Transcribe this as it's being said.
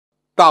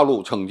大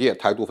陆惩戒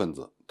台独分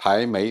子，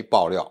台媒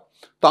爆料，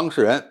当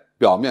事人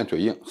表面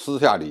嘴硬，私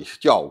下里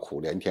叫苦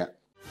连天。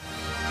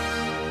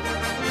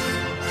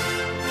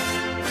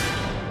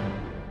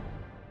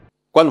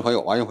观众朋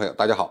友、网友朋友，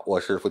大家好，我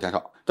是傅前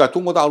哨。在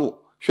中国大陆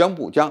宣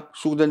布将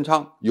苏贞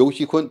昌、尤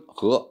锡坤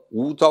和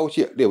吴钊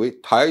燮列为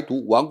台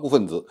独顽固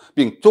分子，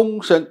并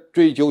终身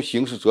追究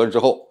刑事责任之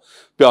后，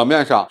表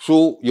面上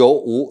苏、尤、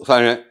吴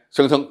三人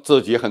声称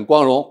自己很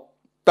光荣，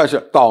但是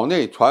岛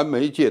内传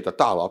媒界的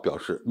大佬表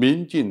示，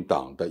民进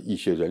党的一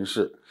些人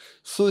士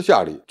私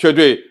下里却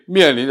对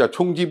面临着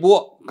冲击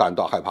波感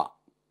到害怕。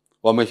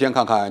我们先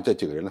看看这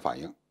几个人的反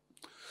应。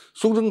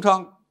苏贞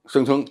昌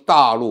声称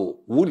大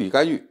陆无理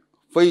干预，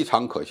非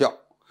常可笑。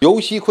尤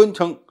锡坤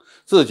称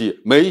自己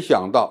没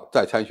想到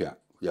再参选，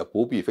也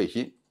不必费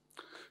心。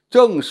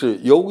正是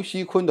尤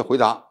锡坤的回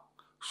答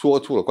说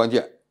出了关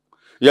键，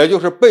也就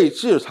是被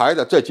制裁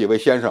的这几位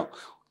先生，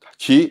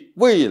其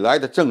未来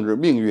的政治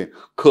命运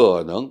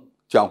可能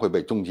将会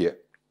被终结。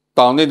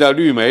党内的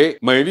绿媒《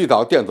美丽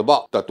岛电子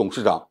报》的董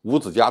事长吴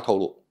子嘉透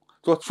露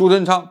说，苏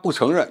贞昌不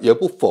承认也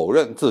不否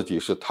认自己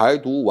是台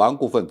独顽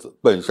固分子，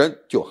本身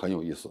就很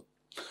有意思。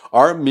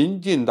而民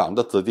进党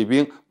的子弟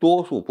兵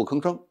多数不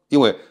吭声，因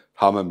为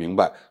他们明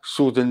白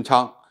苏贞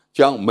昌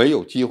将没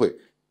有机会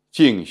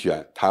竞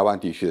选台湾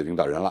地区的领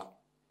导人了。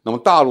那么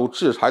大陆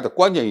制裁的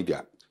关键一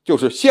点就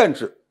是限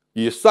制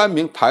与3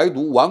名台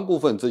独顽固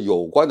分子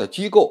有关的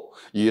机构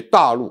与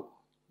大陆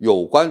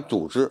有关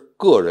组织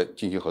个人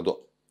进行合作，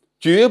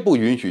绝不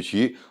允许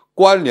其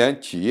关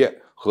联企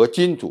业和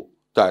金主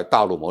在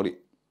大陆牟利。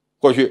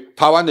过去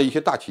台湾的一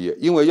些大企业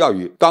因为要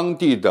与当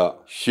地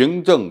的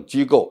行政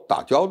机构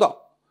打交道，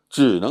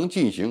只能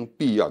进行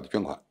必要的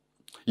捐款，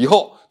以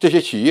后这些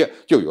企业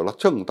就有了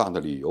正当的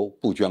理由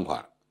不捐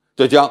款，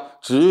这将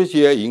直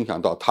接影响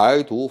到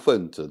台独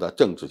分子的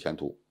政治前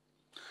途。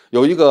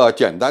有一个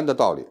简单的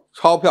道理，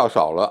钞票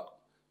少了，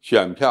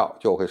选票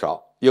就会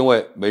少，因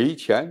为没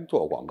钱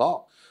做广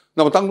告。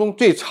那么当中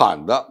最惨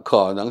的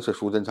可能是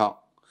苏贞昌，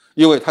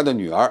因为他的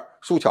女儿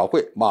苏巧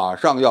慧马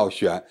上要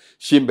选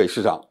新北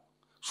市长，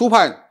苏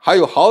派还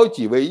有好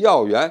几位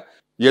要员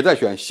也在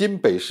选新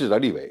北市的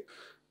立委，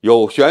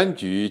有选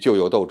举就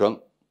有斗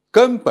争，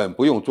根本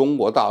不用中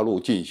国大陆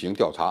进行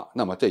调查，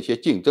那么这些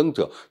竞争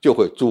者就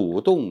会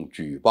主动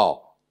举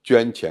报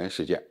捐钱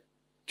事件。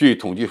据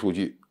统计数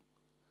据，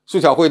苏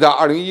巧慧在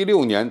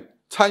2016年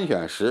参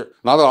选时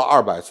拿到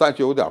了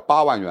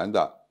239.8万元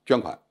的捐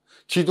款，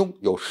其中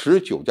有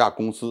19家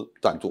公司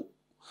赞助，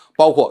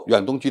包括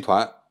远东集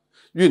团、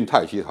运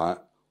泰集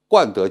团、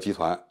冠德集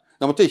团。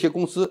那么这些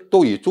公司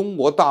都与中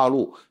国大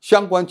陆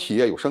相关企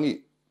业有生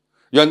意。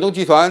远东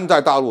集团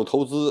在大陆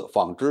投资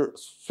纺织、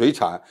水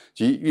产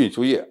及运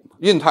输业，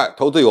运泰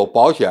投资有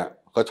保险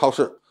和超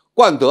市，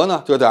冠德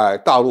呢就在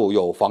大陆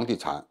有房地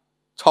产、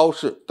超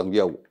市等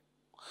业务。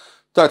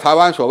在台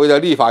湾所谓的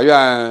立法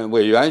院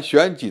委员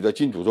选举的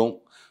金主中，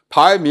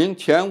排名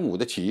前5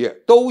的企业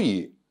都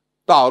与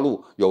大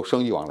陆有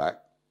生意往来。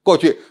过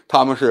去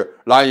他们是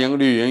蓝营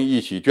绿营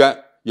一起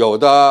捐，有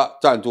的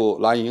赞助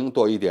蓝营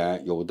多一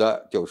点，有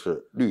的就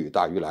是绿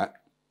大于蓝。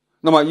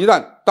那么一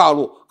旦大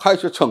陆开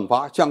始惩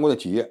罚相关的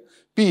企业，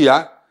必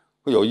然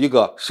会有一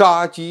个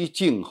杀鸡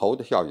儆猴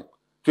的效应。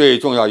最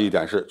重要一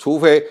点是，除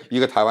非一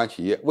个台湾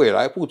企业未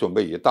来不准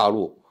备与大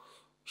陆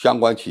相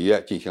关企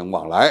业进行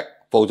往来，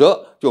否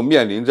则就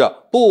面临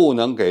着不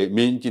能给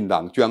民进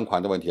党捐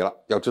款的问题了。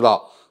要知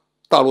道，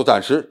大陆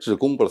暂时只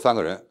公布了3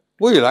个人，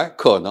未来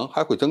可能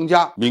还会增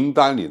加名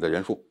单里的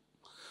人数。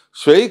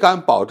谁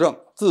敢保证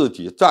自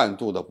己赞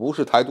助的不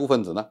是台独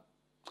分子呢？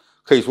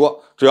可以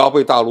说，只要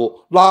被大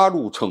陆拉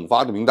入惩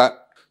罚的名单，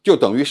就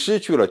等于失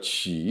去了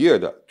企业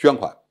的捐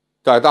款。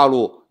在大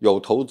陆有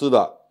投资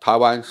的台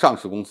湾上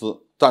市公司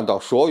占到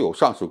所有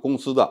上市公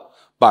司的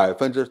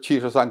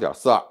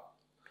 73.42%，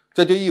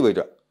 这就意味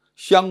着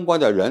相关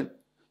的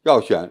人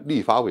要选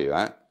立法委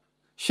员、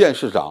县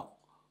市长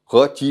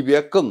和级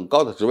别更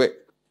高的职位，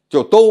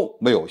就都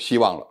没有希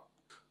望了。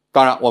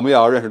当然，我们也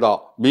要认识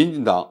到，民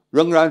进党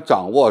仍然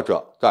掌握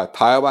着在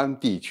台湾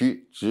地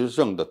区执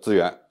政的资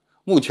源，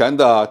目前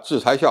的制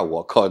裁效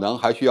果可能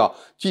还需要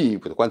进一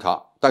步的观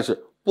察。但是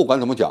不管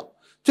怎么讲，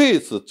这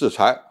次制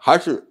裁还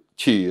是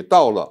起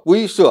到了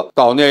威慑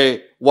岛内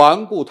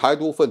顽固台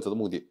独分子的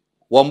目的。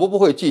我们不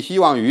会寄希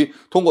望于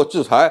通过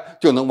制裁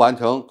就能完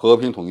成和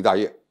平统一大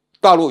业。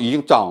大陆已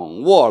经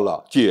掌握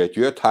了解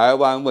决台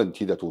湾问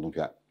题的主动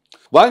权，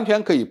完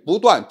全可以不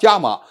断加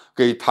码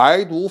给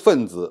台独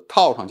分子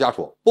套上枷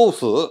锁，不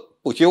死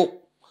不休。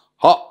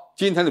好，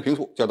今天的评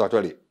述就到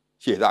这里，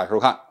谢谢大家收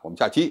看，我们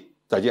下期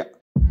再见。